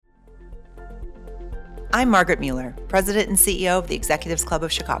I'm Margaret Mueller, President and CEO of the Executives Club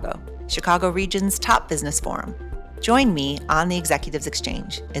of Chicago, Chicago Region's top business forum. Join me on the Executives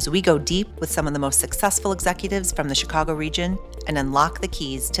Exchange as we go deep with some of the most successful executives from the Chicago region and unlock the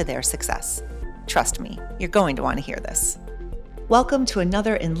keys to their success. Trust me, you're going to want to hear this. Welcome to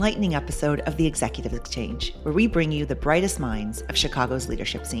another enlightening episode of the Executives Exchange, where we bring you the brightest minds of Chicago's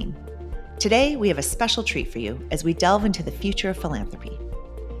leadership scene. Today, we have a special treat for you as we delve into the future of philanthropy.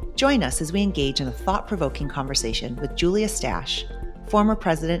 Join us as we engage in a thought-provoking conversation with Julia Stash, former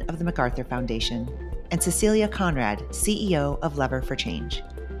president of the MacArthur Foundation, and Cecilia Conrad, CEO of Lever for Change.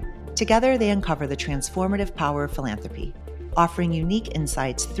 Together, they uncover the transformative power of philanthropy, offering unique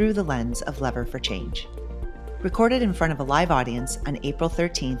insights through the lens of Lever for Change. Recorded in front of a live audience on April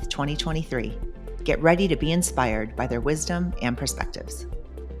 13th, 2023, get ready to be inspired by their wisdom and perspectives.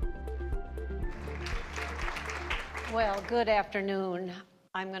 Well, good afternoon.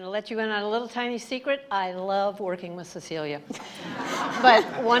 I'm going to let you in on a little tiny secret. I love working with Cecilia. But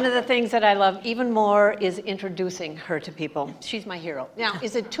one of the things that I love even more is introducing her to people. She's my hero. Now,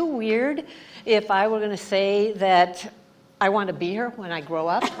 is it too weird if I were going to say that I want to be her when I grow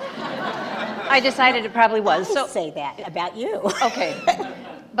up? I decided it probably was. So say that about you. Okay.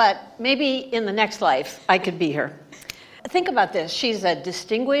 But maybe in the next life, I could be her. Think about this. She's a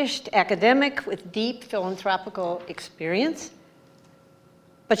distinguished academic with deep philanthropical experience,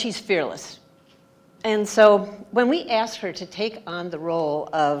 but she's fearless. And so when we asked her to take on the role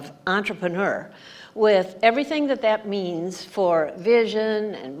of entrepreneur, with everything that means for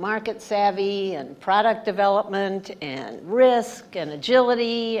vision and market savvy and product development and risk and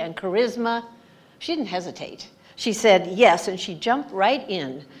agility and charisma, she didn't hesitate. She said yes, and she jumped right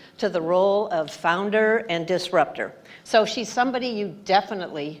in to the role of founder and disruptor. So she's somebody you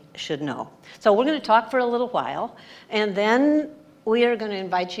definitely should know. So we're going to talk for a little while, and then we are going to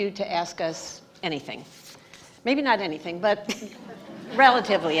invite you to ask us anything. Maybe not anything, but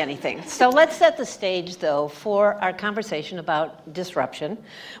relatively anything. So let's set the stage, though, for our conversation about disruption,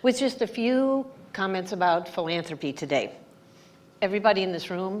 with just a few comments about philanthropy today. Everybody in this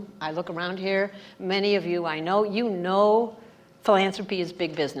room, I look around here, many of you I know, you know philanthropy is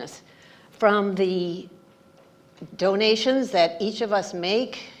big business. From the donations that each of us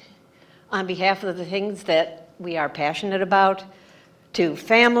make on behalf of the things that we are passionate about, to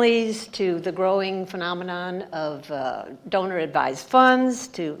families, to the growing phenomenon of donor-advised funds,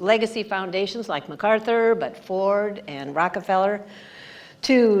 to legacy foundations like MacArthur, but Ford and Rockefeller,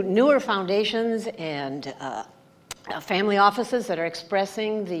 to newer foundations and family offices that are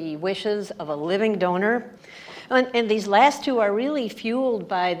expressing the wishes of a living donor. And these last two are really fueled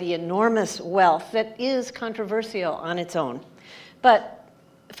by the enormous wealth that is controversial on its own. But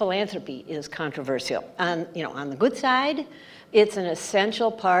philanthropy is controversial. On the good side, it's an essential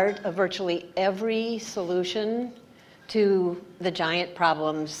part of virtually every solution to the giant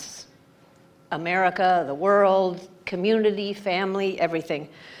problems, America, the world, community, family, everything.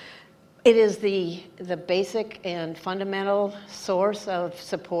 It is the basic and fundamental source of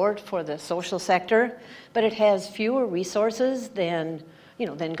support for the social sector, but it has fewer resources than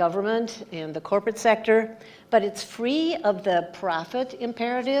government and the corporate sector. But it's free of the profit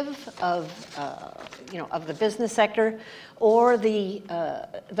imperative of the business sector or the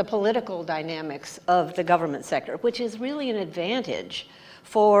political dynamics of the government sector, which is really an advantage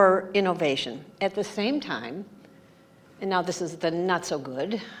for innovation. At the same time, and now this is the not so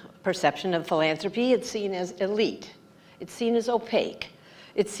good perception of philanthropy, it's seen as elite, it's seen as opaque,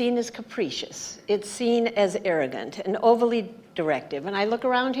 it's seen as capricious, it's seen as arrogant and overly directive. And I look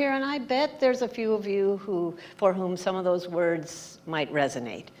around here and I bet there's a few of you for whom some of those words might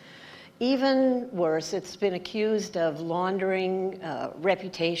resonate. Even worse, it's been accused of laundering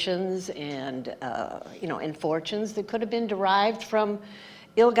reputations and fortunes that could have been derived from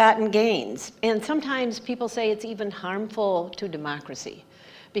ill-gotten gains. And sometimes people say it's even harmful to democracy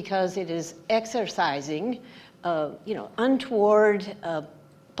because it is exercising untoward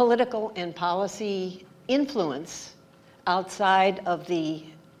political and policy influence outside of the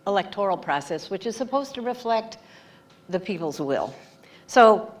electoral process, which is supposed to reflect the people's will.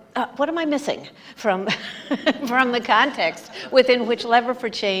 So what am I missing from the context within which Lever for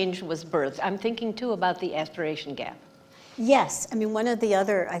Change was birthed? I'm thinking, too, about the aspiration gap. Yes. I mean, one of the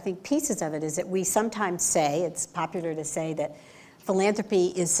other, I think, pieces of it is that we sometimes say, it's popular to say that philanthropy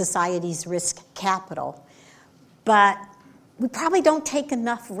is society's risk capital, but we probably don't take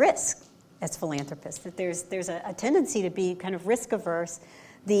enough risk as philanthropists, that there's a tendency to be kind of risk averse.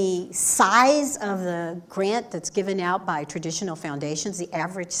 The size of the grant that's given out by traditional foundations, the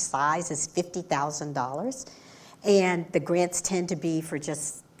average size is $50,000. And the grants tend to be for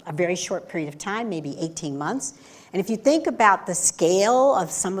just, a very short period of time, maybe 18 months. And if you think about the scale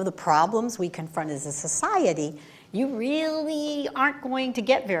of some of the problems we confront as a society, you really aren't going to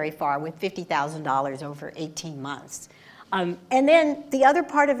get very far with $50,000 over 18 months. And then the other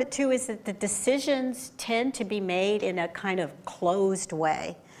part of it, too, is that the decisions tend to be made in a kind of closed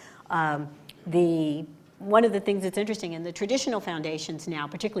way. One of the things that's interesting in the traditional foundations now,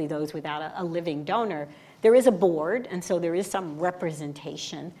 particularly those without a living donor, there is a board, and so there is some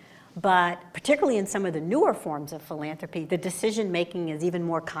representation. But particularly in some of the newer forms of philanthropy, the decision-making is even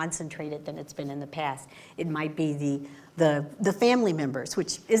more concentrated than it's been in the past. It might be the family members,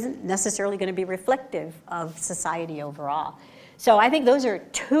 which isn't necessarily going to be reflective of society overall. So I think those are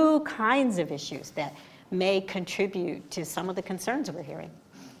two kinds of issues that may contribute to some of the concerns we're hearing.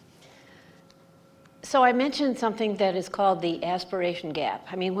 So I mentioned something that is called the aspiration gap.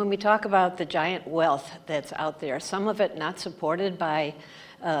 I mean, when we talk about the giant wealth that's out there, some of it not supported by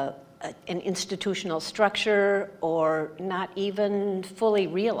an institutional structure or not even fully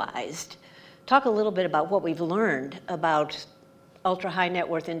realized. Talk a little bit about what we've learned about ultra-high net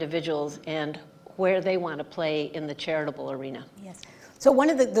worth individuals and where they want to play in the charitable arena. Yes. So one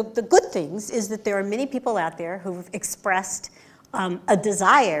of the good things is that there are many people out there who've expressed a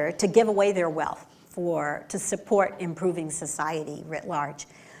desire to give away their wealth to support improving society writ large.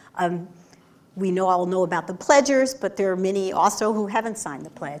 We all know about the pledgers, but there are many also who haven't signed the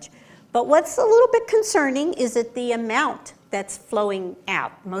pledge. But what's a little bit concerning is that the amount that's flowing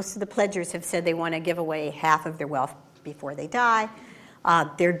out. Most of the pledgers have said they want to give away half of their wealth before they die.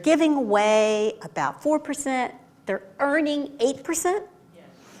 They're giving away about 4%. They're earning 8%. Yes.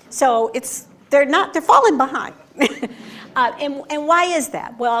 So they're falling behind. And why is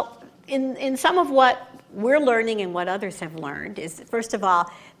that? Well, in some of what we're learning and what others have learned is that, first of all,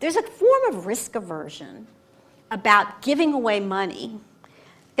 there's a form of risk aversion about giving away money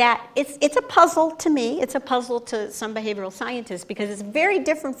that it's a puzzle to me. It's a puzzle to some behavioral scientists because it's very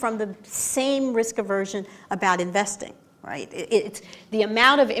different from the same risk aversion about investing, right? It's the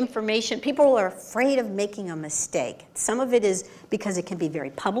amount of information. People are afraid of making a mistake. Some of it is because it can be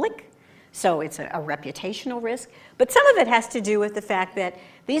very public, so it's a reputational risk. But some of it has to do with the fact that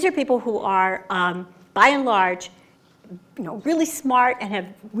these are people who are, by and large, really smart and have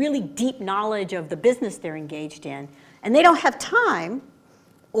really deep knowledge of the business they're engaged in, and they don't have time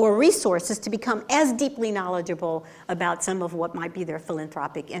or resources to become as deeply knowledgeable about some of what might be their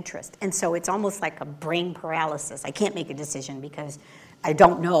philanthropic interest. And so it's almost like a brain paralysis. I can't make a decision because I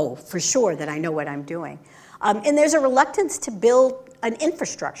don't know for sure that I know what I'm doing. And there's a reluctance to build an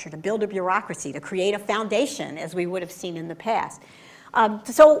infrastructure, to build a bureaucracy, to create a foundation, as we would have seen in the past.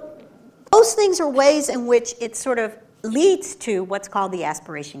 So those things are ways in which it sort of leads to what's called the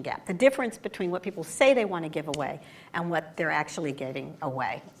aspiration gap, the difference between what people say they want to give away and what they're actually giving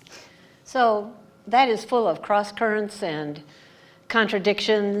away. So that is full of cross currents and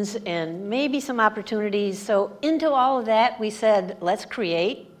contradictions and maybe some opportunities. So into all of that, we said, let's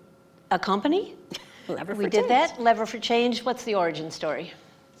create a company. We did that, Lever for Change. What's the origin story?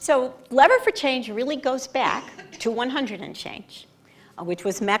 So Lever for Change really goes back to 100 and Change, which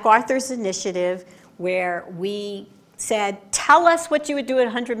was MacArthur's initiative where we said, tell us what you would do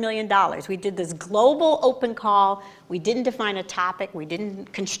at $100 million. We did this global open call. We didn't define a topic. We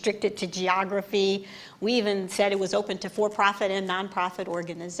didn't constrict it to geography. We even said it was open to for-profit and nonprofit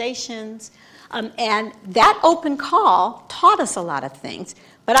organizations. And that open call taught us a lot of things.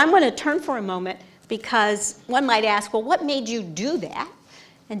 But I'm going to turn for a moment because one might ask, well, what made you do that?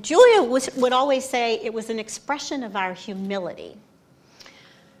 And Julia would always say it was an expression of our humility.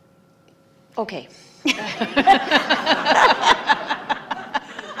 Okay.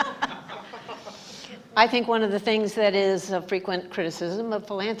 I think one of the things that is a frequent criticism of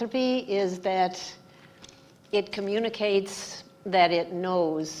philanthropy is that it communicates that it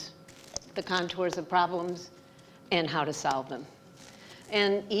knows the contours of problems and how to solve them.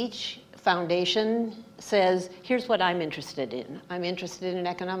 And each foundation says, here's what I'm interested in. I'm interested in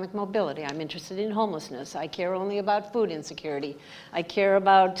economic mobility. I'm interested in homelessness. I care only about food insecurity. I care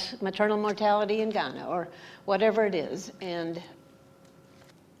about maternal mortality in Ghana, or whatever it is. And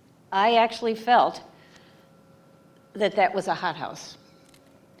I actually felt that that was a hothouse,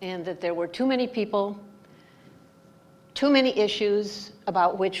 and that there were too many people, too many issues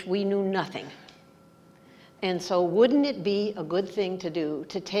about which we knew nothing. And so wouldn't it be a good thing to do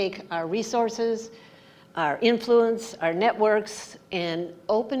to take our resources, our influence, our networks, and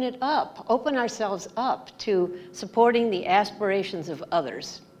open ourselves up to supporting the aspirations of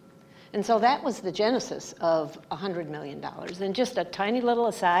others? And so that was the genesis of $100 million. And just a tiny little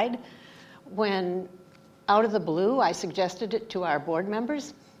aside, when out of the blue I suggested it to our board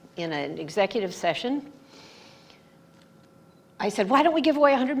members, in an executive session, I said, why don't we give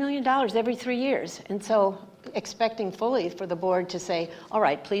away $100 million every 3 years? And so, expecting fully for the board to say, all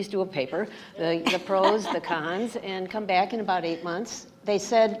right, please do a paper, the pros, the cons, and come back in about 8 months. They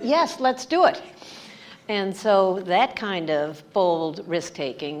said, yes, let's do it. And so that kind of bold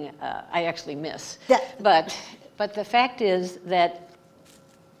risk-taking, I actually miss. But the fact is that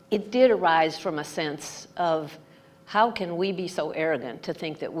it did arise from a sense of, how can we be so arrogant to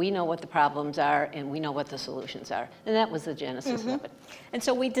think that we know what the problems are and we know what the solutions are? And that was the genesis of it. And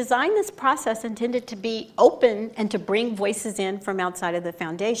so we designed this process intended to be open and to bring voices in from outside of the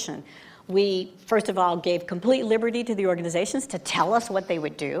foundation. We, first of all, gave complete liberty to the organizations to tell us what they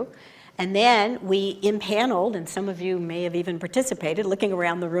would do. And then we impaneled, and some of you may have even participated, looking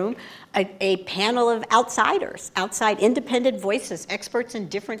around the room, a panel of outsiders, outside independent voices, experts in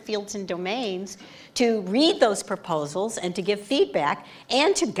different fields and domains, to read those proposals and to give feedback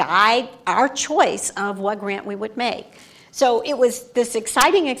and to guide our choice of what grant we would make. So it was this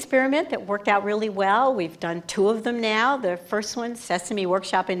exciting experiment that worked out really well. We've done 2 of them now. The first one, Sesame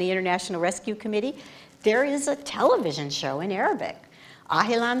Workshop in the International Rescue Committee. There is a television show in Arabic,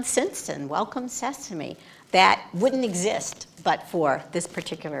 Ahlan Sinsen, Welcome Sesame, that wouldn't exist but for this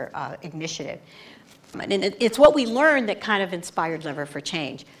particular initiative. And it's what we learned that kind of inspired Lever for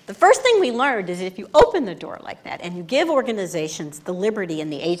Change. The first thing we learned is if you open the door like that and you give organizations the liberty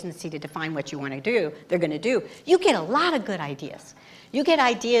and the agency to define what you want to do, they're going to do, you get a lot of good ideas. You get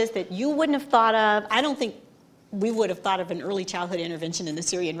ideas that you wouldn't have thought of. I don't think we would have thought of an early childhood intervention in the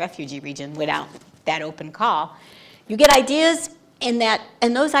Syrian refugee region without that open call. You get ideas, and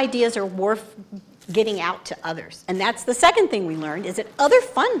those ideas are worth getting out to others. And that's the second thing we learned, is that other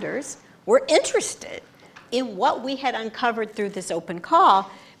funders were interested in what we had uncovered through this open call,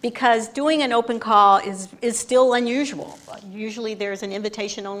 because doing an open call is still unusual. Usually there's an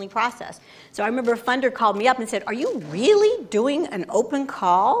invitation-only process. So I remember a funder called me up and said, are you really doing an open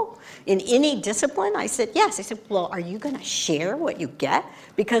call in any discipline? I said, yes. I said, well, are you going to share what you get?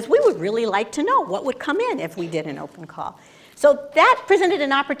 Because we would really like to know what would come in if we did an open call. So that presented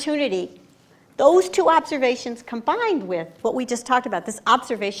an opportunity. Those 2 observations combined with what we just talked about, this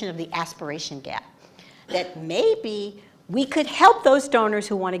observation of the aspiration gap, that maybe we could help those donors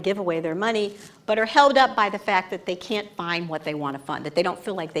who want to give away their money but are held up by the fact that they can't find what they want to fund, that they don't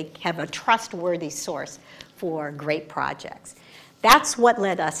feel like they have a trustworthy source for great projects. That's what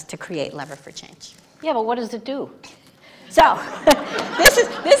led us to create Lever for Change. Yeah, but what does it do? So this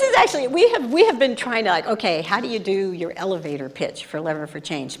is actually, we have been trying to, okay, how do you do your elevator pitch for Lever for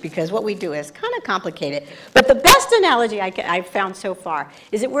Change? Because what we do is kind of complicated. But the best analogy I've found so far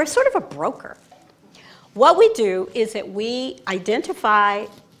is that we're sort of a broker. What we do is that we identify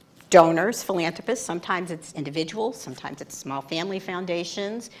donors, philanthropists, sometimes it's individuals, sometimes it's small family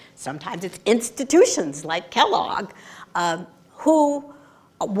foundations, sometimes it's institutions like Kellogg, who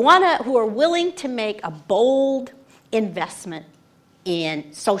are willing to make a bold investment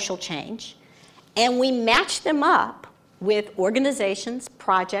in social change, and we match them up with organizations,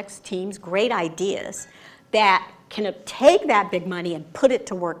 projects, teams, great ideas that can take that big money and put it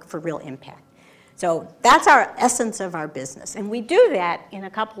to work for real impact. So that's our essence of our business, and we do that in a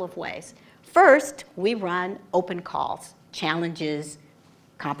couple of ways. First, we run open calls, challenges,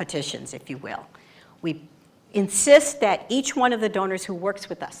 competitions, if you will. We insist that each one of the donors who works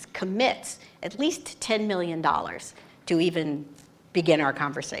with us commits at least $10 million to even begin our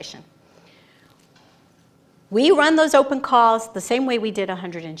conversation. We run those open calls the same way we did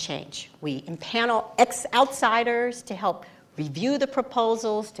 100 and Change. We impanel outsiders to help review the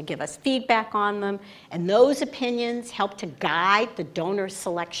proposals, to give us feedback on them, and those opinions help to guide the donor's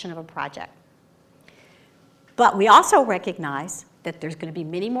selection of a project. But we also recognize that there's going to be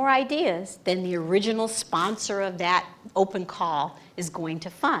many more ideas than the original sponsor of that open call is going to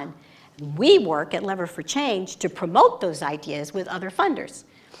fund. We work at Lever for Change to promote those ideas with other funders.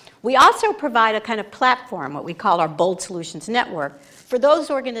 We also provide a kind of platform, what we call our Bold Solutions Network, for those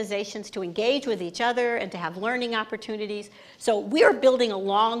organizations to engage with each other and to have learning opportunities. So we are building a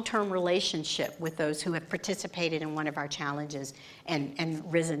long-term relationship with those who have participated in one of our challenges and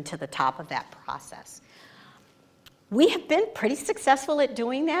risen to the top of that process. We have been pretty successful at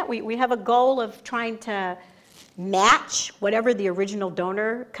doing that. We have a goal of trying to match whatever the original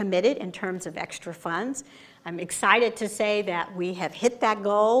donor committed in terms of extra funds. I'm excited to say that we have hit that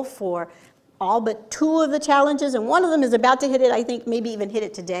goal for all but 2 of the challenges, and one of them is about to hit it, I think maybe even hit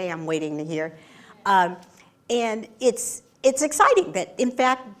it today. I'm waiting to hear. And it's exciting that, in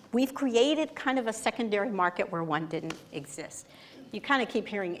fact, we've created kind of a secondary market where one didn't exist. You kind of keep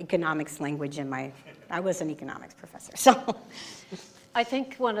hearing economics language in I was an economics professor. I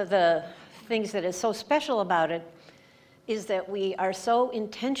think one of the things that is so special about it is that we are so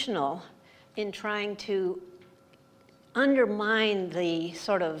intentional in trying to undermine the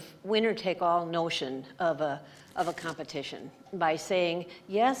sort of winner-take-all notion of a competition by saying,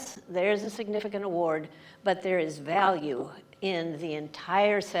 yes, there's a significant award, but there is value in the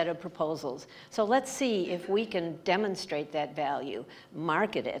entire set of proposals. So let's see if we can demonstrate that value,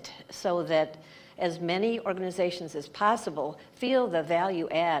 market it, so that as many organizations as possible feel the value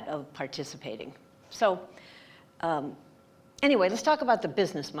add of participating. So anyway, let's talk about the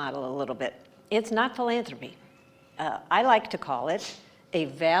business model a little bit. It's not philanthropy. I like to call it a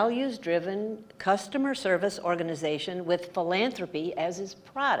values-driven customer service organization with philanthropy as its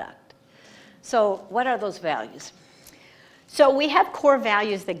product. So what are those values? So we have core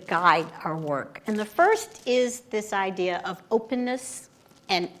values that guide our work. And the first is this idea of openness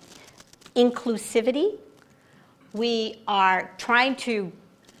and inclusivity. We are trying to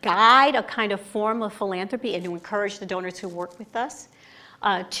guide a kind of form of philanthropy and to encourage the donors who work with us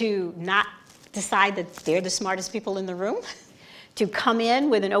to not decide that they're the smartest people in the room, to come in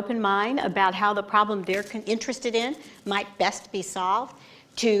with an open mind about how the problem they're interested in might best be solved,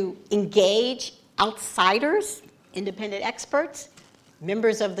 to engage outsiders, independent experts,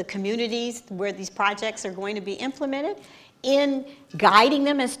 members of the communities where these projects are going to be implemented, in guiding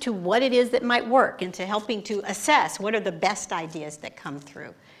them as to what it is that might work and to helping to assess what are the best ideas that come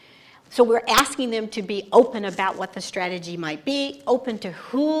through. So we're asking them to be open about what the strategy might be, open to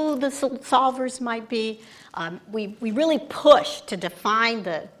who the solvers might be. We really push to define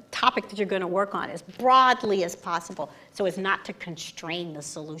the topic that you're going to work on as broadly as possible so as not to constrain the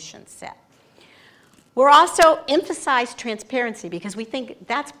solution set. We're also emphasize transparency because we think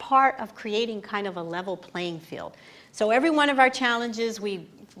that's part of creating kind of a level playing field. So every one of our challenges, we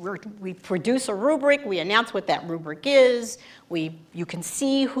produce a rubric, we announce what that rubric is, you can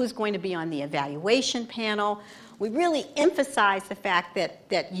see who's going to be on the evaluation panel. We really emphasize the fact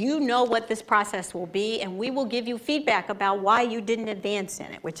that you know what this process will be, and we will give you feedback about why you didn't advance in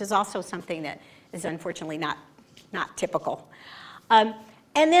it, which is also something that is unfortunately not typical.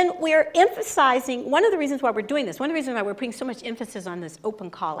 And then we're emphasizing, one of the reasons why we're doing this, one of the reasons why we're putting so much emphasis on this open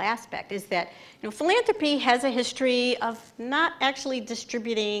call aspect is that philanthropy has a history of not actually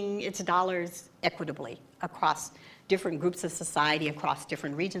distributing its dollars equitably across different groups of society, across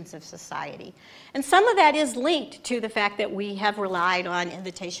different regions of society. And some of that is linked to the fact that we have relied on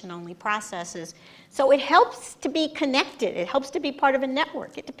invitation-only processes. So it helps to be connected. It helps to be part of a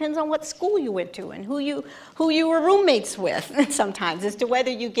network. It depends on what school you went to and who you were roommates with sometimes as to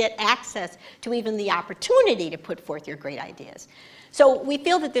whether you get access to even the opportunity to put forth your great ideas. So we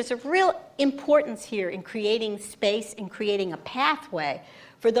feel that there's a real importance here in creating space and creating a pathway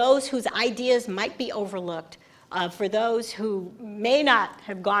for those whose ideas might be overlooked, for those who may not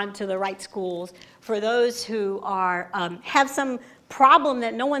have gone to the right schools, for those who have some problem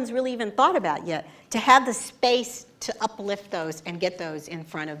that no one's really even thought about yet, to have the space to uplift those and get those in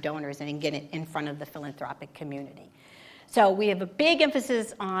front of donors and get it in front of the philanthropic community. So we have a big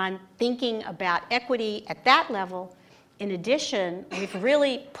emphasis on thinking about equity at that level. In addition, we've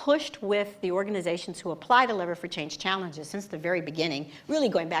really pushed with the organizations who apply to Lever for Change challenges since the very beginning, really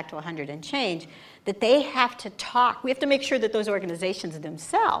going back to 100 and change, that they have to talk. We have to make sure that those organizations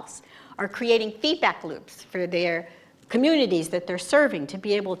themselves are creating feedback loops for their communities that they're serving to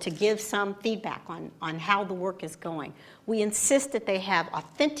be able to give some feedback on how the work is going. We insist that they have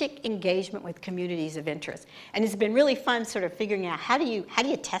authentic engagement with communities of interest. And it's been really fun sort of figuring out how do you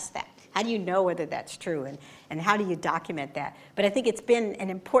test that? How do you know whether that's true, and how do you document that? But I think it's been an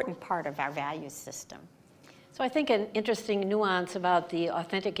important part of our values system. So I think an interesting nuance about the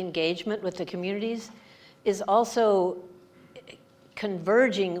authentic engagement with the communities is also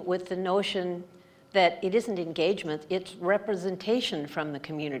converging with the notion that it isn't engagement, it's representation from the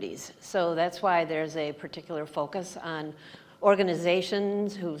communities. So that's why there's a particular focus on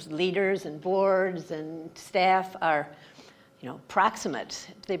organizations whose leaders and boards and staff are proximate.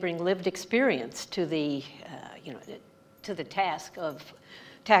 They bring lived experience to the task of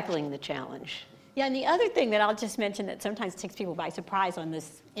tackling the challenge. Yeah, and the other thing that I'll just mention that sometimes takes people by surprise on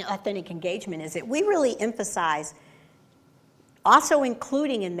this authentic engagement is that we really emphasize also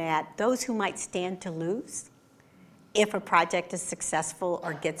including in that those who might stand to lose if a project is successful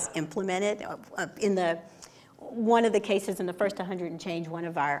or gets implemented. One of the cases in the first 100 and change, one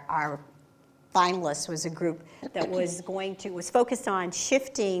of our finalists was a group that was focused on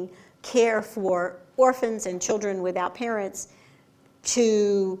shifting care for orphans and children without parents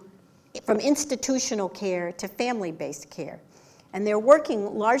from institutional care to family-based care. And they're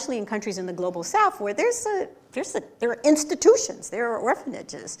working largely in countries in the global south where there's there are institutions, there are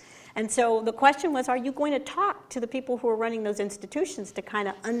orphanages. And so the question was, are you going to talk to the people who are running those institutions to kind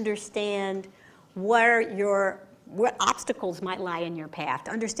of understand what obstacles might lie in your path,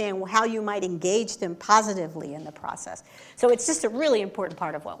 to understand how you might engage them positively in the process. So it's just a really important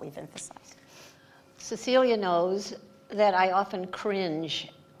part of what we've emphasized. Cecilia knows that I often cringe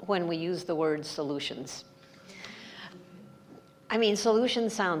when we use the word solutions. I mean, solution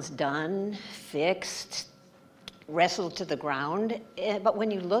sounds done, fixed, wrestled to the ground, but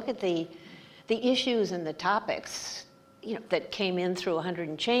when you look at the issues and the topics, that came in through 100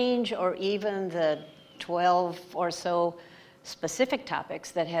 and change, or even the 12 or so specific topics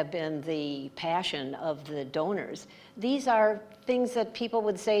that have been the passion of the donors, these are things that people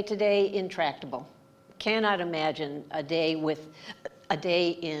would say today intractable. Cannot imagine a day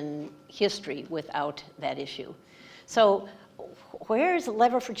in history without that issue. So where's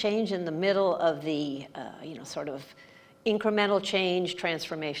lever for change in the middle of the sort of incremental change,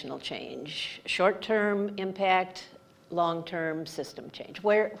 transformational change, short-term impact, long-term system change?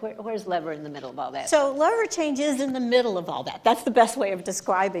 Where's lever in the middle of all that? So lever change is in the middle of all that. That's the best way of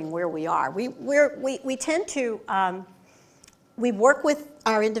describing where we are. We tend to, we work with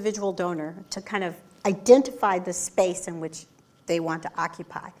our individual donor to kind of identify the space in which they want to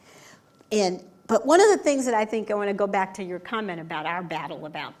occupy. But one of the things that I think, I want to go back to your comment about our battle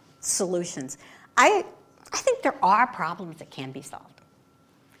about solutions. I think there are problems that can be solved.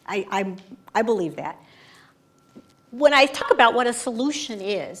 I believe that. When I talk about what a solution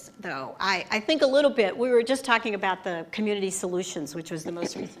is, though, I think a little bit, we were just talking about the Community Solutions, which was the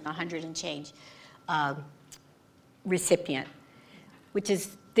most recent 100 and change recipient, which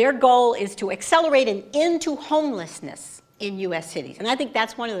is their goal is to accelerate an end to homelessness in U.S. cities. And I think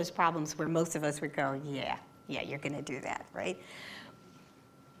that's one of those problems where most of us would go, yeah, you're going to do that, right?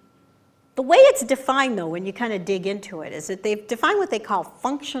 The way it's defined, though, when you kind of dig into it, is that they've defined what they call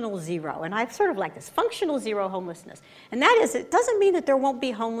functional zero. And I sort of like this, functional zero homelessness. And that is, it doesn't mean that there won't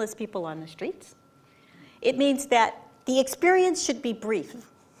be homeless people on the streets. It means that the experience should be brief.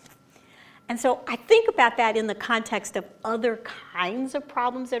 And so I think about that in the context of other kinds of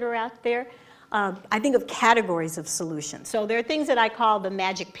problems that are out there. I think of categories of solutions. So there are things that I call the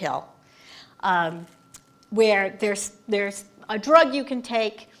magic pill, where there's a drug you can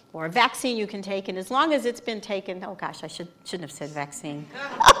take or a vaccine you can take, and as long as it's been taken, oh gosh, I shouldn't have said vaccine.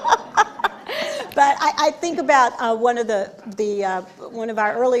 But I think about one of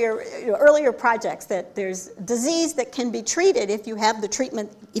our earlier projects, that there's disease that can be treated if you have the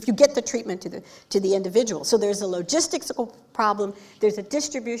treatment, if you get the treatment to the individual. So there's a logistical problem, there's a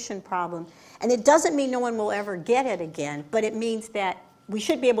distribution problem, and it doesn't mean no one will ever get it again, but it means that we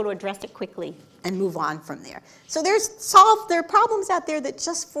should be able to address it quickly and move on from there. So there are problems out there that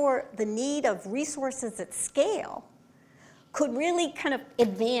just for the need of resources at scale could really kind of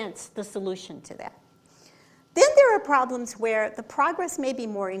advance the solution to that. Then there are problems where the progress may be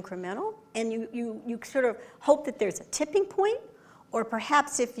more incremental, and you sort of hope that there's a tipping point, or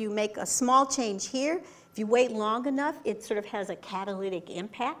perhaps if you make a small change here, if you wait long enough, it sort of has a catalytic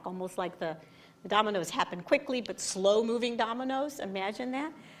impact, almost like the dominoes happen quickly, but slow-moving dominoes, imagine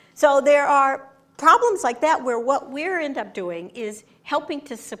that. So there are problems like that where what we end up doing is helping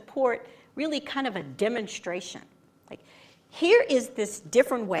to support really kind of a demonstration. Like, here is this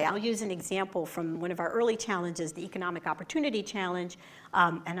different way. I'll use an example from one of our early challenges, the Economic Opportunity Challenge,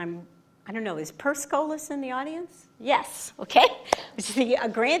 and I don't know, is Perscolis in the audience? Yes, okay. Which is a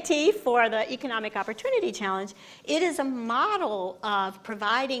grantee for the Economic Opportunity Challenge. It is a model of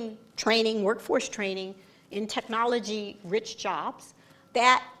providing training, workforce training in technology-rich jobs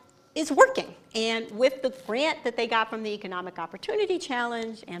that is working. And with the grant that they got from the Economic Opportunity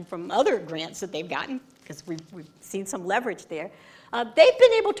Challenge and from other grants that they've gotten, because we've seen some leverage there, they've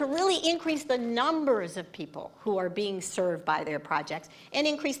been able to really increase the numbers of people who are being served by their projects and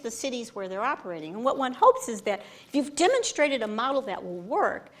increase the cities where they're operating. And what one hopes is that if you've demonstrated a model that will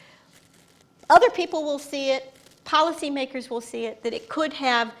work, other people will see it, policymakers will see it, that it could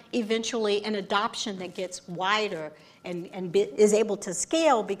have eventually an adoption that gets wider and is able to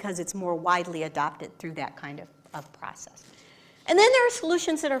scale because it's more widely adopted through that kind of process. And then there are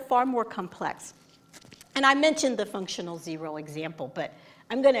solutions that are far more complex. And I mentioned the functional zero example, but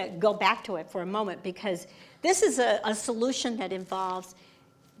I'm going to go back to it for a moment because this is a solution that involves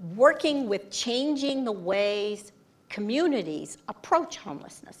working with changing the ways communities approach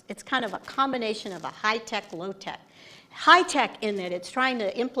homelessness. It's kind of a combination of a high-tech, low-tech. High-tech in that it's trying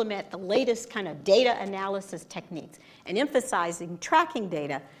to implement the latest kind of data analysis techniques and emphasizing tracking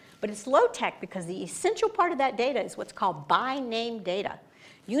data, but it's low-tech because the essential part of that data is what's called by name data.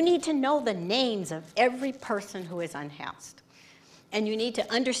 You need to know the names of every person who is unhoused. And you need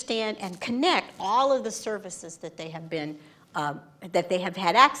to understand and connect all of the services that they have been that they have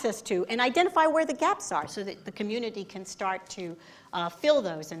had access to, and identify where the gaps are so that the community can start to fill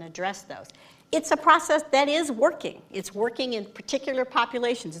those and address those. It's a process that is working. It's working in particular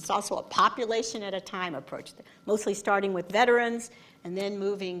populations. It's also a population at a time approach, mostly starting with veterans and then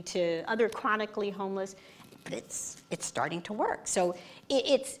moving to other chronically homeless. But it's starting to work. So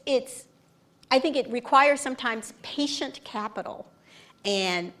I think it requires sometimes patient capital.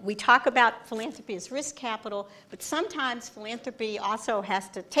 And we talk about philanthropy as risk capital, but sometimes philanthropy also has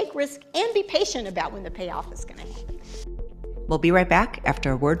to take risk and be patient about when the payoff is going to happen. We'll be right back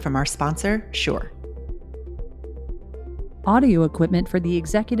after a word from our sponsor, Shure. Audio equipment for the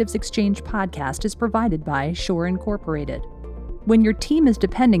Executives Exchange podcast is provided by Shure Incorporated. When your team is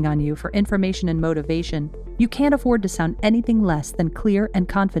depending on you for information and motivation, you can't afford to sound anything less than clear and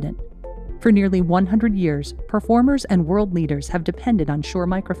confident. For nearly 100 years, performers and world leaders have depended on Shure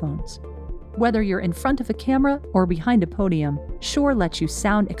microphones. Whether you're in front of a camera or behind a podium, Shure lets you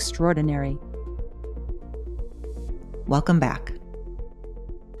sound extraordinary. Welcome back.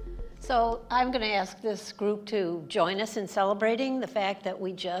 So I'm going to ask this group to join us in celebrating the fact that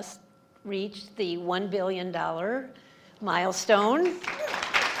we just reached the $1 billion milestone.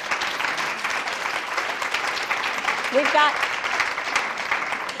 We've got,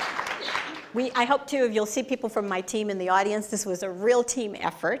 I hope too, you'll see people from my team in the audience. This was a real team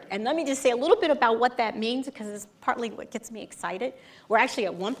effort. And let me just say a little bit about what that means, because it's partly what gets me excited. We're actually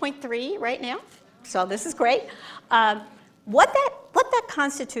at 1.3 right now, so this is great. What that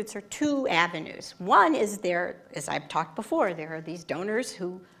constitutes are two avenues. One is as I've talked before, there are these donors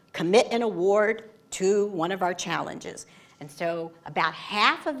who commit an award to one of our challenges. And so about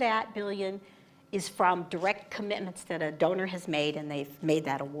half of that billion is from direct commitments that a donor has made, and they've made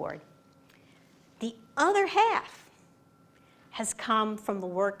that award. The other half has come from the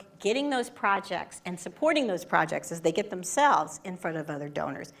work getting those projects and supporting those projects as they get themselves in front of other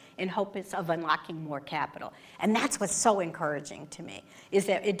donors in hopes of unlocking more capital. And that's what's so encouraging to me, is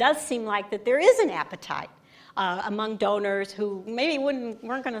that it does seem like that there is an appetite among donors who maybe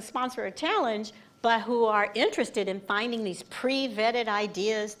weren't going to sponsor a challenge, but who are interested in finding these pre-vetted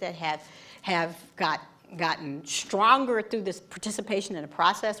ideas that have gotten stronger through this participation in a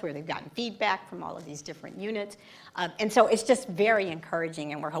process where they've gotten feedback from all of these different units. And so it's just very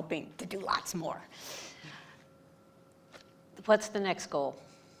encouraging, and we're hoping to do lots more. What's the next goal?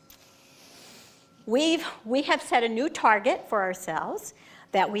 We have set a new target for ourselves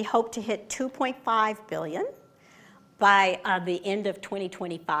that we hope to hit $2.5 billion by the end of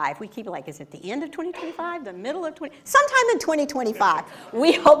 2025. We keep like, is it the end of 2025, the middle of sometime in 2025,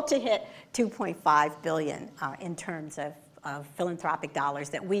 we hope to hit $2.5 billion in terms of philanthropic dollars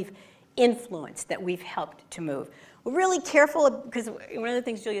that we've influenced, that we've helped to move. We're really careful, because one of the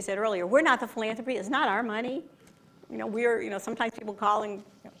things Julia said earlier, we're not the philanthropy, it's not our money. Sometimes people call and,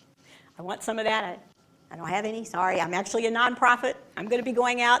 I want some of that. I don't have any, sorry, I'm actually a nonprofit. I'm going to be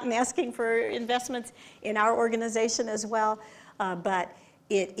going out and asking for investments in our organization as well. But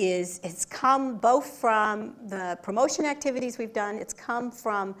it's come both from the promotion activities we've done, it's come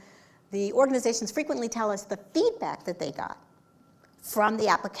from the organizations frequently tell us the feedback that they got from the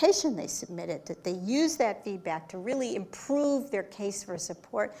application they submitted, that they use that feedback to really improve their case for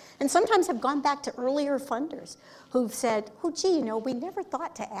support, and sometimes have gone back to earlier funders who've said, oh, gee, we never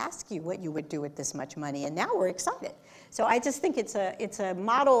thought to ask you what you would do with this much money, and now we're excited. So I just think it's a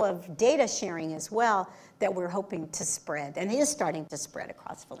model of data sharing as well that we're hoping to spread, and it is starting to spread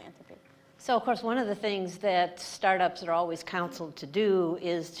across philanthropy. So, of course, one of the things that startups are always counseled to do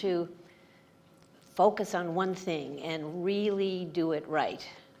is to focus on one thing and really do it right.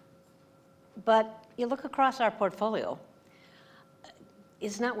 But you look across our portfolio,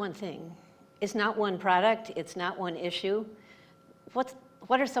 it's not one thing. It's not one product. It's not one issue. What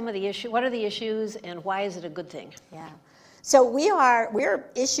are some of the issues? What are the issues, and why is it a good thing? Yeah. So we're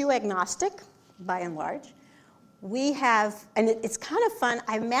issue agnostic, by and large. We have, and it's kind of fun.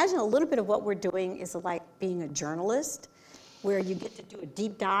 I imagine a little bit of what we're doing is like being a journalist, where you get to do a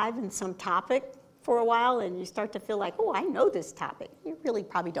deep dive in some topic for a while, and you start to feel like, oh, I know this topic. You really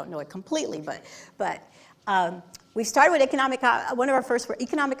probably don't know it completely, but we started with one of our first were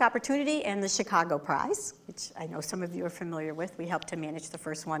economic opportunity and the Chicago Prize, which I know some of you are familiar with. We helped to manage the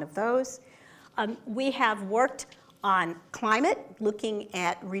first one of those. We have worked on climate, looking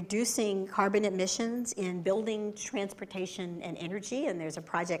at reducing carbon emissions in building, transportation, and energy, and there's a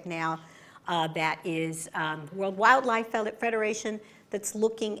project now that is World Wildlife Federation that's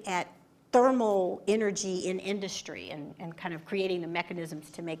looking at thermal energy in industry and kind of creating the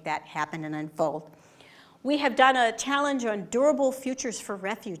mechanisms to make that happen and unfold. We have done a challenge on durable futures for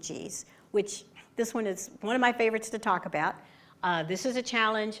refugees, which this one is one of my favorites to talk about. This is a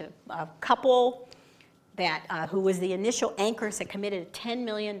challenge, a couple that who was the initial anchors that committed a $10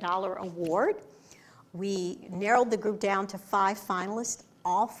 million award. We narrowed the group down to 5 finalists.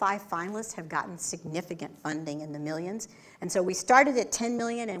 All 5 finalists have gotten significant funding in the millions. And so we started at 10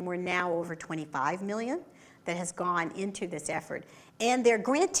 million and we're now over 25 million that has gone into this effort. And their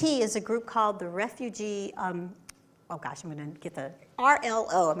grantee is a group called the Refugee, I'm going to get the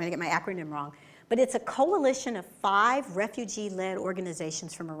RLO, I'm going to get my acronym wrong. But it's a coalition of 5 refugee-led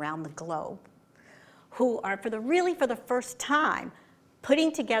organizations from around the globe who are for the first time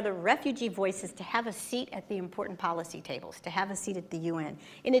putting together refugee voices to have a seat at the important policy tables, to have a seat at the UN.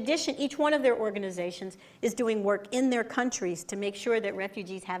 In addition, each one of their organizations is doing work in their countries to make sure that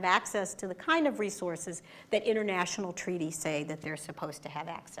refugees have access to the kind of resources that international treaties say that they're supposed to have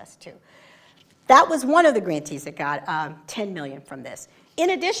access to. That was one of the grantees that got $10 million from this.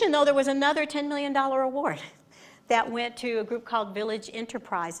 In addition, though, there was another $10 million award that went to a group called Village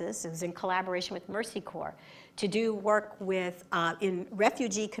Enterprises. It was in collaboration with Mercy Corps to do work with in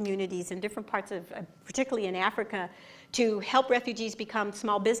refugee communities in different parts of, particularly in Africa, to help refugees become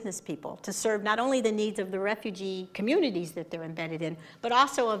small business people, to serve not only the needs of the refugee communities that they're embedded in, but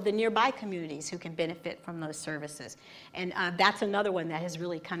also of the nearby communities who can benefit from those services. And that's another one that has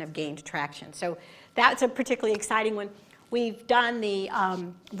really kind of gained traction. So that's a particularly exciting one. We've done the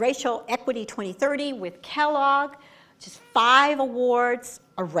Racial Equity 2030 with Kellogg, just 5 awards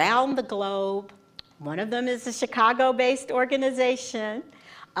around the globe. One of them is a Chicago-based organization,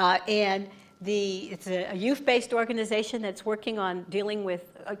 and it's a youth-based organization that's working on dealing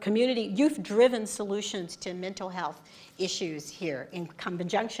with youth-driven solutions to mental health issues here in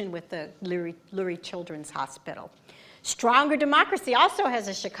conjunction with the Lurie Children's Hospital. Stronger Democracy also has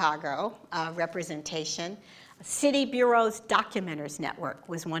a Chicago representation. City Bureau's Documenters Network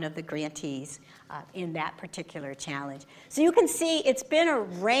was one of the grantees in that particular challenge. So you can see it's been a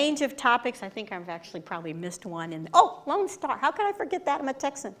range of topics. I think I've actually probably missed one. Lone Star. How could I forget that? I'm a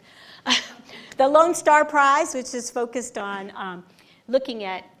Texan. The Lone Star Prize, which is focused on looking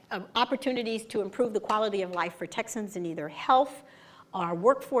at opportunities to improve the quality of life for Texans in either health, or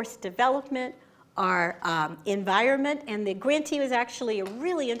workforce development, our environment. And the grantee was actually a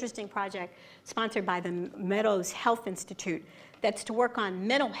really interesting project sponsored by the Meadows Health Institute that's to work on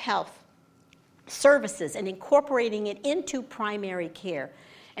mental health services and incorporating it into primary care.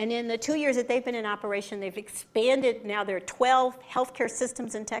 And in the 2 years that they've been in operation, they've expanded. Now there are 12 healthcare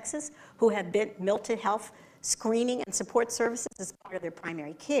systems in Texas who have built mental health screening and support services as part of their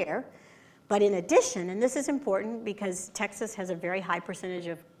primary care. But in addition, and this is important because Texas has a very high percentage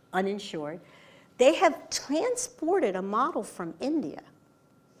of uninsured, they have transported a model from India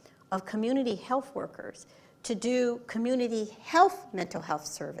of community health workers to do community health mental health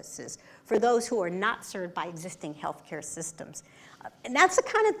services for those who are not served by existing healthcare systems. And that's the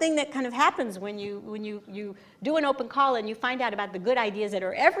kind of thing that kind of happens when you do an open call and you find out about the good ideas that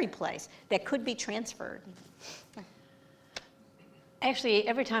are every place that could be transferred. Actually,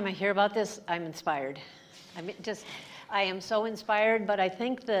 every time I hear about this, I'm inspired. I am so inspired, but I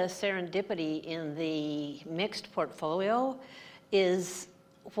think the serendipity in the mixed portfolio is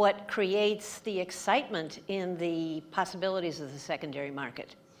what creates the excitement in the possibilities of the secondary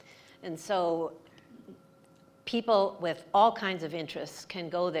market. And so people with all kinds of interests can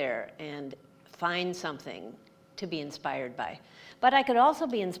go there and find something to be inspired by. But I could also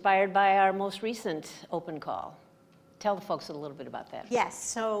be inspired by our most recent open call. Tell the folks a little bit about that. Yes,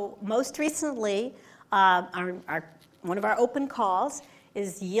 so most recently, one of our open calls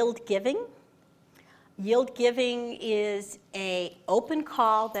is Yield Giving. Yield Giving is an open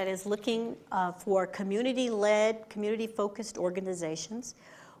call that is looking for community-led, community-focused organizations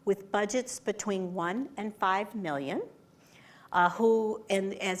with budgets between $1 and $5 million.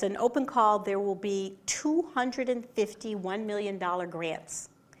 And as an open call, there will be 250 $1 million grants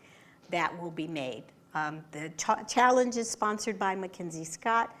that will be made. The challenge is sponsored by McKinsey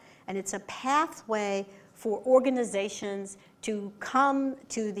Scott, and it's a pathway for organizations to come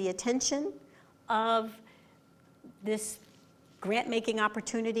to the attention of this grant-making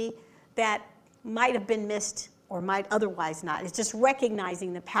opportunity that might have been missed or might otherwise not. It's just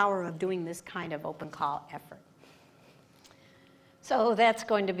recognizing the power of doing this kind of open call effort. So that's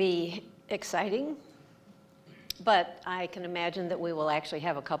going to be exciting. But I can imagine that we will actually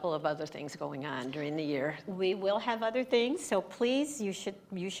have a couple of other things going on during the year. We will have other things, so please, you should,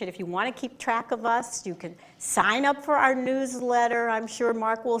 if you want to keep track of us, you can sign up for our newsletter, I'm sure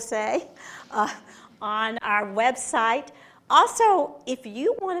Mark will say, on our website. Also, if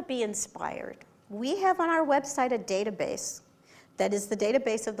you want to be inspired, we have on our website a database that is the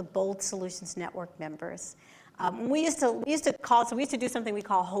database of the Bold Solutions Network members. We used to do something we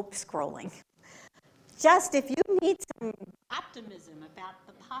call hope scrolling. Just if you need some optimism about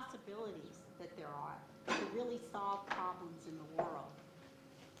the possibilities that there are to really solve problems in the world,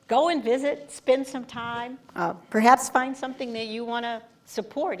 go and visit, spend some time, perhaps find something that you want to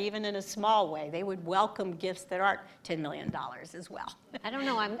support, even in a small way. They would welcome gifts that aren't $10 million as well. I don't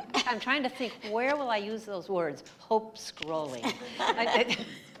know, I'm trying to think, where will I use those words? Hope scrolling.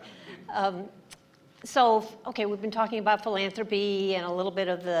 So, okay, we've been talking about philanthropy and a little bit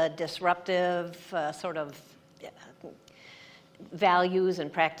of the disruptive sort of values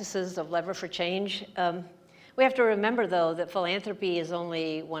and practices of Lever for Change. We have to remember, though, that philanthropy is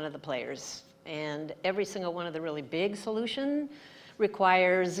only one of the players, and every single one of the really big solutions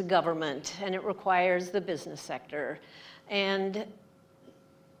requires government, and it requires the business sector. And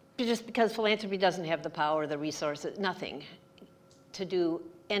just because philanthropy doesn't have the power, the resources, nothing to do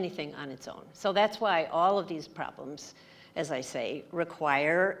anything on its own. So that's why all of these problems, as I say,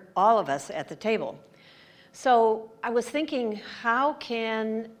 require all of us at the table. So I was thinking, how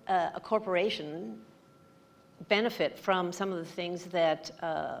can a corporation benefit from some of the things that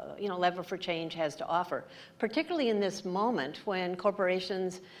Lever for Change has to offer, particularly in this moment when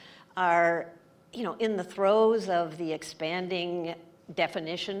corporations are in the throes of the expanding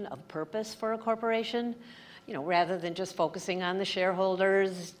definition of purpose for a corporation. Rather than just focusing on the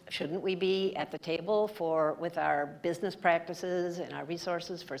shareholders, shouldn't we be at the table with our business practices and our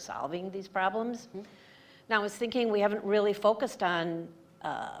resources for solving these problems? Mm-hmm. Now, I was thinking we haven't really focused on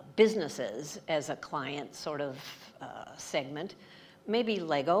businesses as a client sort of segment. Maybe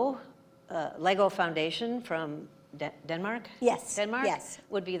Lego Foundation from Denmark? Yes. Denmark? Yes.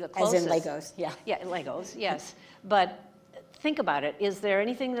 Would be the closest. As in Legos, yeah. Yeah, Legos, yes. But think about it. Is there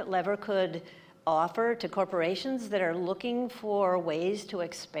anything that Lever could offer to corporations that are looking for ways to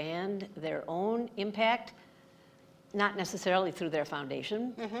expand their own impact, not necessarily through their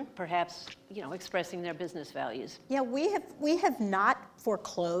foundation, mm-hmm. perhaps expressing their business values? Yeah, we have not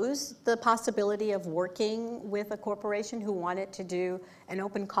foreclosed the possibility of working with a corporation who wanted to do an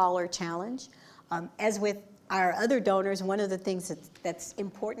open call or challenge. As with our other donors, one of the things that's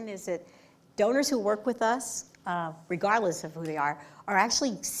important is that donors who work with us, regardless of who they are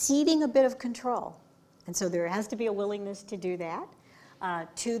actually ceding a bit of control. And so there has to be a willingness to do that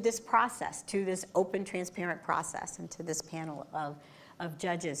to this process, to this open, transparent process, and to this panel of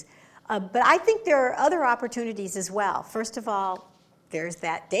judges. But I think there are other opportunities as well. First of all, there's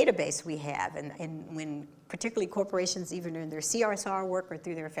that database we have, and when particularly corporations, even in their CSR work or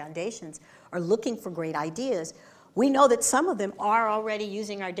through their foundations, are looking for great ideas, we know that some of them are already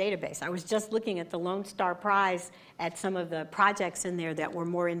using our database. I was just looking at the Lone Star Prize at some of the projects in there that were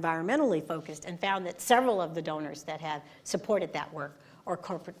more environmentally focused and found that several of the donors that have supported that work are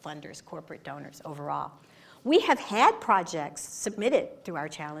corporate funders, corporate donors overall. We have had projects submitted to our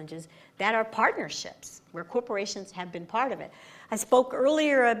challenges that are partnerships where corporations have been part of it. I spoke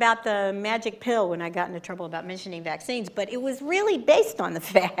earlier about the magic pill when I got into trouble about mentioning vaccines, but it was really based on the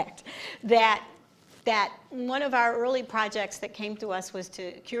fact that one of our early projects that came to us was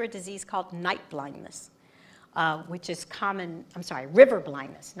to cure a disease called night blindness, which is river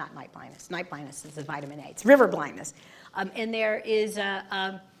blindness, not night blindness. Night blindness is the vitamin A. It's river blindness. And there is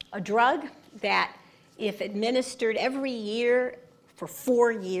a drug that, if administered every year for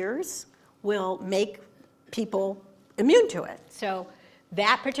 4 years, will make people immune to it. So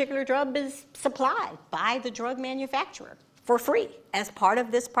that particular drug is supplied by the drug manufacturer for free as part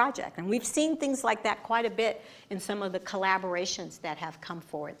of this project. And we've seen things like that quite a bit in some of the collaborations that have come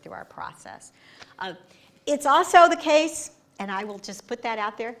forward through our process. It's also the case, and I will just put that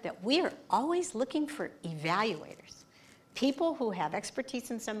out there, that we are always looking for evaluators, people who have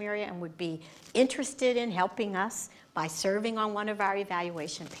expertise in some area and would be interested in helping us by serving on one of our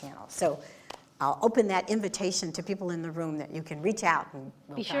evaluation panels. So I'll open that invitation to people in the room that you can reach out and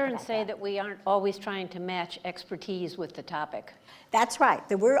we'll be sure and say that we aren't always trying to match expertise with the topic. That's right.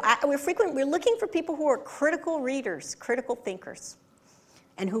 We're looking for people who are critical readers, critical thinkers,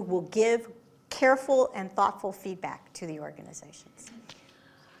 and who will give careful and thoughtful feedback to the organizations.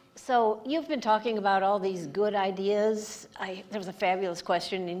 So you've been talking about all these good ideas. There was a fabulous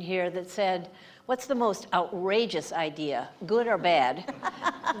question in here that said, what's the most outrageous idea, good or bad,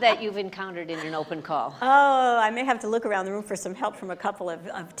 that you've encountered in an open call? Oh, I may have to look around the room for some help from a couple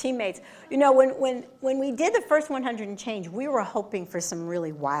of teammates. You know, when we did the first 100 and change, we were hoping for some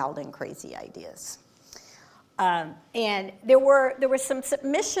really wild and crazy ideas. And there were some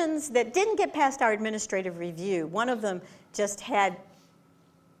submissions that didn't get past our administrative review. One of them just had,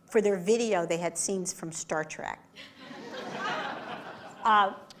 for their video, they had scenes from Star Trek.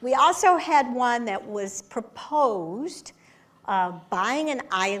 We also had one that was proposed buying an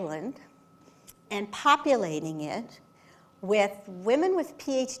island and populating it with women with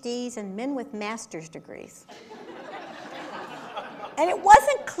PhDs and men with master's degrees. And it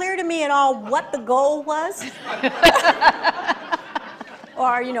wasn't clear to me at all what the goal was.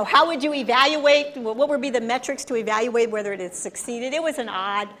 Or, you know, how would you evaluate, what would be the metrics to evaluate whether it had succeeded? It was an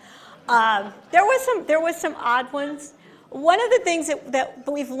odd. There was some odd ones. One of the things that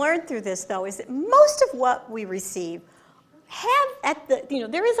we've learned through this, though, is that most of what we receive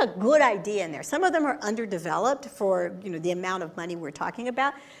there is a good idea in there. Some of them are underdeveloped for, you know, the amount of money we're talking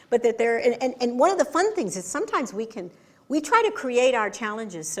about, but that and one of the fun things is sometimes we try to create our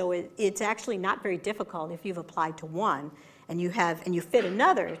challenges so it's actually not very difficult if you've applied to one and you fit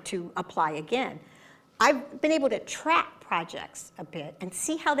another to apply again. I've been able to track projects a bit and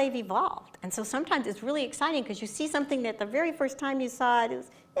see how they've evolved. And so sometimes it's really exciting because you see something that the very first time you saw it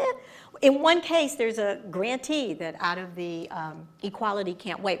was, In one case, there's a grantee that out of the Equality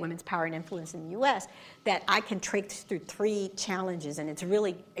Can't Wait, Women's Power and Influence in the US, that I can trace through 3 challenges, and it's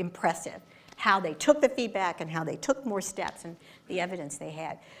really impressive how they took the feedback and how they took more steps and the evidence they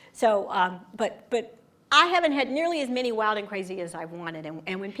had. So, but I haven't had nearly as many wild and crazy as I wanted,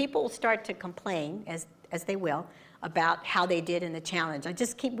 and when people start to complain, as they will, about how they did in the challenge, I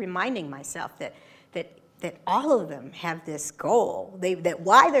just keep reminding myself that all of them have this goal. That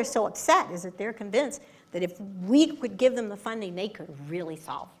why they're so upset is that they're convinced that if we could give them the funding, they could really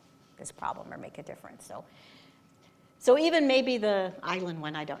solve this problem or make a difference. So even maybe the island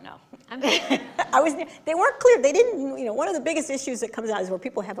one, I don't know. They weren't clear. They didn't, one of the biggest issues that comes out is where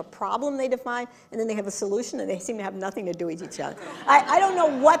people have a problem they define, and then they have a solution, and they seem to have nothing to do with each other. I don't know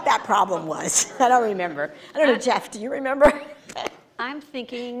what that problem was. I don't remember. I don't know, Jeff, do you remember? I'm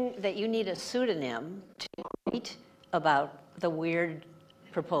thinking that you need a pseudonym to write about the weird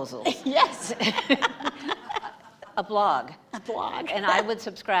proposals. Yes. A blog. A blog. And I would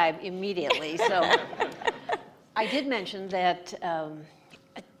subscribe immediately. So I did mention that,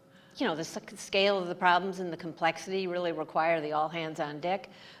 the scale of the problems and the complexity really require the all hands on deck.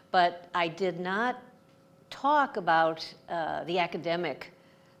 But I did not talk about the academic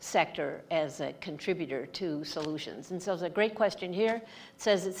sector as a contributor to solutions. And so there's a great question here. It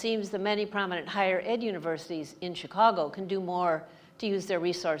says, it seems the many prominent higher ed universities in Chicago can do more to use their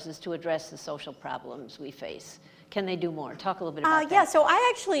resources to address the social problems we face. Can they do more? Talk a little bit about that. Yeah, so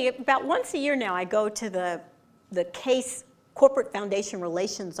I actually, about once a year now, I go to the CASE Corporate Foundation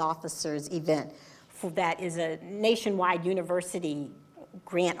Relations Officers event. That is a nationwide university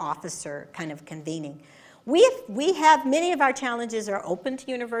grant officer kind of convening. We have many of our challenges are open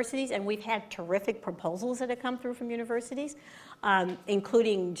to universities, and we've had terrific proposals that have come through from universities,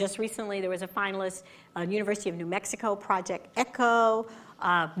 including just recently there was a finalist, University of New Mexico, Project ECHO,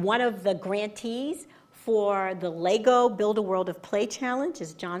 one of the grantees for the LEGO Build a World of Play Challenge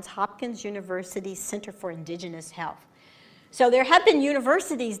is Johns Hopkins University Center for Indigenous Health. So there have been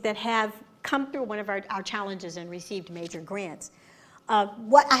universities that have come through one of our challenges and received major grants.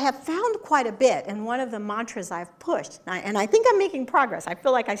 What I have found quite a bit, and one of the mantras I've pushed, and I think I'm making progress, I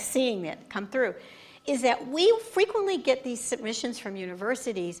feel like I'm seeing it come through, is that we frequently get these submissions from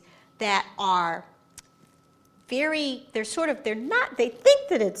universities that are they think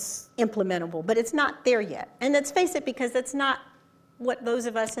that it's implementable, but it's not there yet. And let's face it, because that's not what those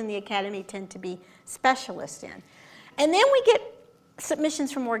of us in the academy tend to be specialists in. And then we get submissions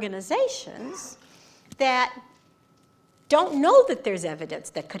from organizations that don't know that there's evidence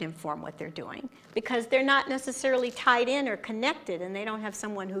that could inform what they're doing because they're not necessarily tied in or connected, and they don't have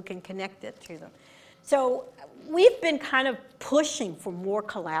someone who can connect it to them. So we've been kind of pushing for more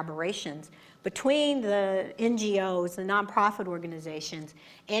collaborations between the NGOs, the nonprofit organizations,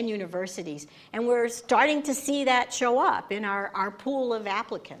 and universities. And we're starting to see that show up in our pool of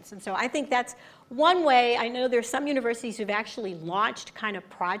applicants. And so I think that's one way. I know there's some universities who've actually launched kind of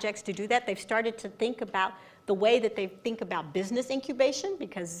projects to do that. They've started to think about the way that they think about business incubation,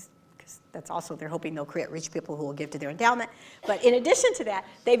 because that's also, they're hoping they'll create rich people who will give to their endowment. But in addition to that,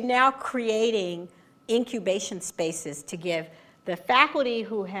 they've now creating incubation spaces to give the faculty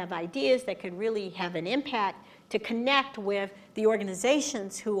who have ideas that could really have an impact to connect with the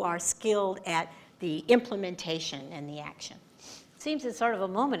organizations who are skilled at the implementation and the action. Seems it's sort of a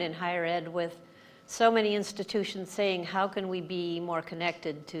moment in higher ed with so many institutions saying, how can we be more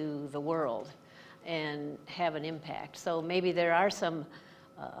connected to the world and have an impact? So maybe there are some,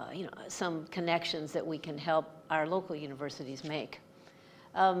 some connections that we can help our local universities make.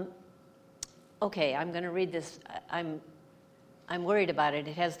 Okay, I'm going to read this. I'm worried about it.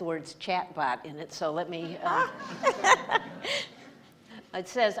 It has the words chatbot in it, so let me. It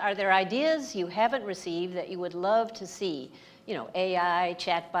says, are there ideas you haven't received that you would love to see? AI,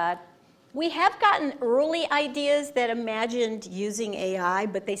 chatbot. We have gotten early ideas that imagined using AI,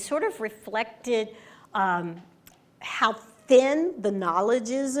 but they sort of reflected how thin the knowledge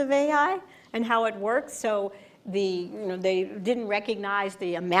is of AI and how it works. So they didn't recognize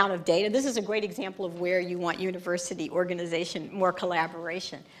the amount of data. This is a great example of where you want university organization, more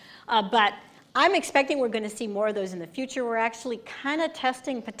collaboration. But I'm expecting we're going to see more of those in the future. We're actually kind of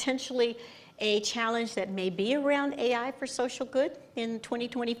testing potentially a challenge that may be around AI for social good in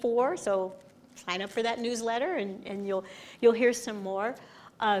 2024. So sign up for that newsletter and you'll hear some more.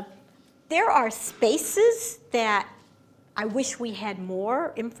 There are spaces that I wish we had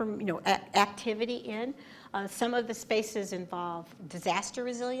more activity in. Some of the spaces involve disaster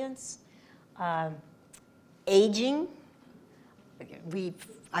resilience, aging.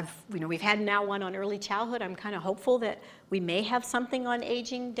 We've had now one on early childhood. I'm kind of hopeful that we may have something on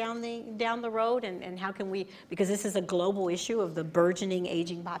aging down the road, and how can we, because this is a global issue of the burgeoning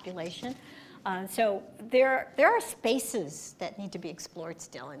aging population. So there are spaces that need to be explored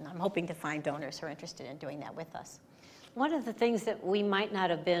still, and I'm hoping to find donors who are interested in doing that with us. One of the things that we might not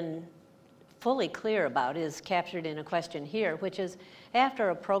have been fully clear about is captured in a question here, which is after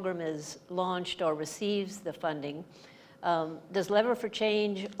a program is launched or receives the funding, does Lever for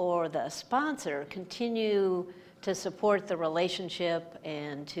Change or the sponsor continue to support the relationship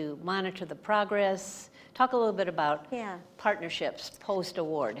and to monitor the progress? Talk a little bit about partnerships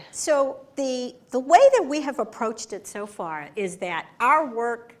post-award. So the way that we have approached it so far is that our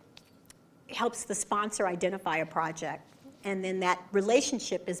work helps the sponsor identify a project, and then that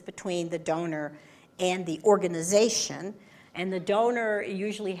relationship is between the donor and the organization, and the donor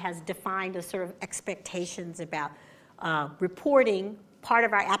usually has defined a sort of expectations about reporting. Part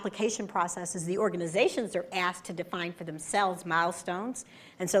of our application process is the organizations are asked to define for themselves milestones,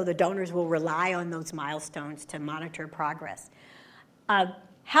 and so the donors will rely on those milestones to monitor progress.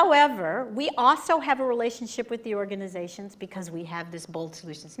 However, we also have a relationship with the organizations because we have this Bold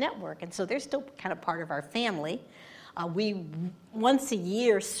Solutions Network, and so they're still kind of part of our family. We once a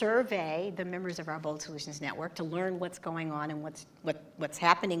year survey the members of our Bold Solutions Network to learn what's going on and what's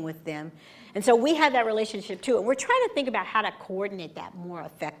happening with them. And so we have that relationship too, and we're trying to think about how to coordinate that more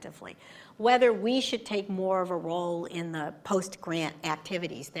effectively, whether we should take more of a role in the post-grant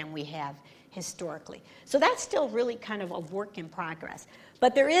activities than we have historically. So that's still really kind of a work in progress.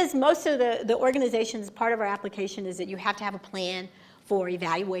 But there is, most of the organizations, part of our application is that you have to have a plan for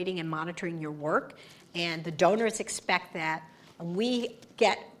evaluating and monitoring your work, and the donors expect that. We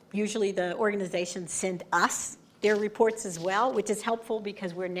get, usually the organizations send us their reports as well, which is helpful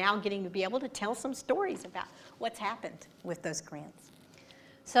because we're now getting to be able to tell some stories about what's happened with those grants.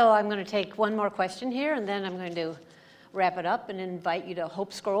 So I'm going to take one more question here, and then I'm going to wrap it up and invite you to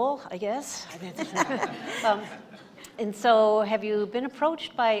hope scroll, I guess. And so have you been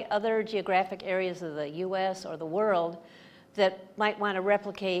approached by other geographic areas of the U.S. or the world that might want to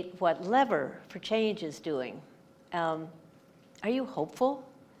replicate what Lever for Change is doing? Are you hopeful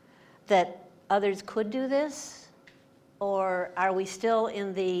that others could do this? Or are we still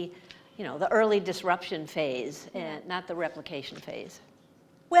in the early disruption phase and not the replication phase?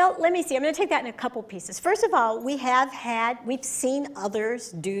 Well, let me see. I'm going to take that in a couple pieces. First of all, we've seen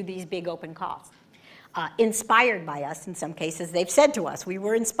others do these big open calls, inspired by us in some cases. They've said to us, we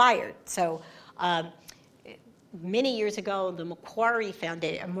were inspired. So many years ago, the Macquarie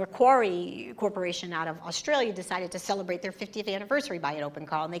Corporation out of Australia decided to celebrate their 50th anniversary by an open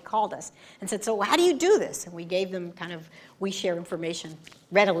call, and they called us and said, so how do you do this? And we gave them we share information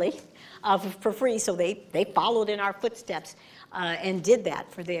readily for free, so they followed in our footsteps and did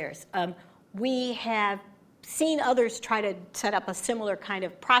that for theirs. We have seen others try to set up a similar kind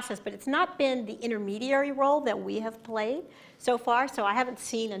of process, but it's not been the intermediary role that we have played so far, so I haven't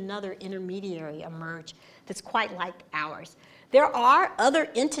seen another intermediary emerge that's quite like ours. There are other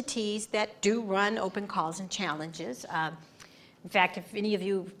entities that do run open calls and challenges. In fact, if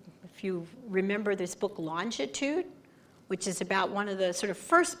you remember this book Longitude, which is about one of the sort of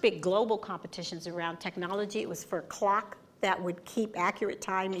first big global competitions around technology, it was for clock that would keep accurate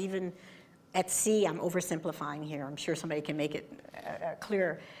time even at sea. I'm oversimplifying here. I'm sure somebody can make it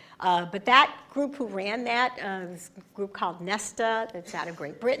clearer. But that group who ran that, this group called Nesta, that's out of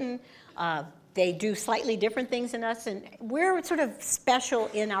Great Britain, they do slightly different things than us, and we're sort of special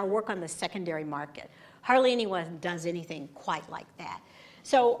in our work on the secondary market. Hardly anyone does anything quite like that.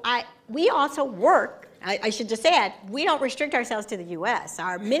 So we also work, I should just add, we don't restrict ourselves to the US.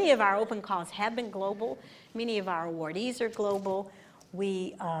 Many of our open calls have been global. Many of our awardees are global.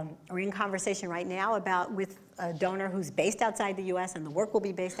 We are in conversation right now with a donor who's based outside the US, and the work will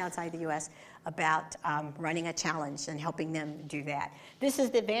be based outside the US, about running a challenge and helping them do that. This is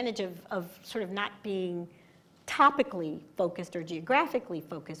the advantage of sort of not being topically focused or geographically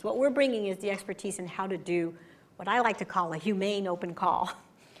focused. What we're bringing is the expertise in how to do what I like to call a humane open call.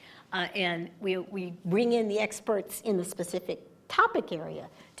 And we bring in the experts in the specific topic area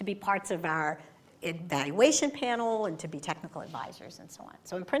to be parts of our evaluation panel and to be technical advisors and so on.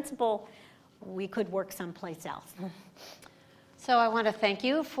 So in principle, we could work someplace else. So I want to thank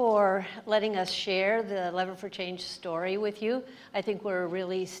you for letting us share the Lever for Change story with you. I think we're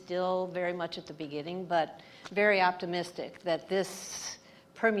really still very much at the beginning, but very optimistic that this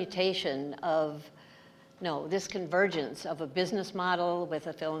permutation of, this convergence of a business model with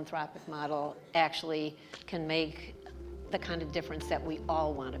a philanthropic model actually can make the kind of difference that we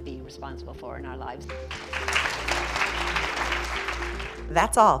all want to be responsible for in our lives.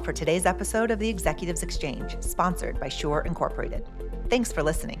 That's all for today's episode of the Executives Exchange, sponsored by Shure Incorporated. Thanks for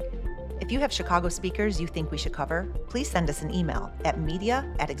listening. If you have Chicago speakers you think we should cover, please send us an email at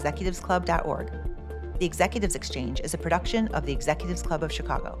media@executivesclub.org. The Executives Exchange is a production of the Executives Club of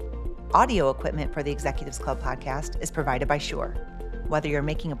Chicago. Audio equipment for the Executives Club podcast is provided by Shure. Whether you're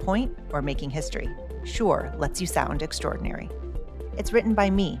making a point or making history, Shure lets you sound extraordinary. It's written by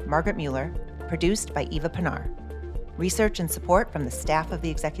me, Margaret Mueller, produced by Eva Pinar. Research and support from the staff of the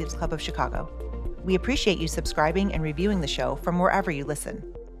Executives Club of Chicago. We appreciate you subscribing and reviewing the show from wherever you listen.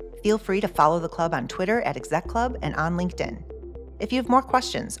 Feel free to follow the club on Twitter @ExecClub and on LinkedIn. If you have more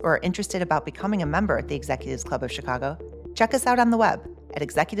questions or are interested about becoming a member at the Executives Club of Chicago, check us out on the web at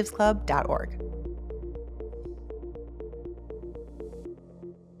executivesclub.org.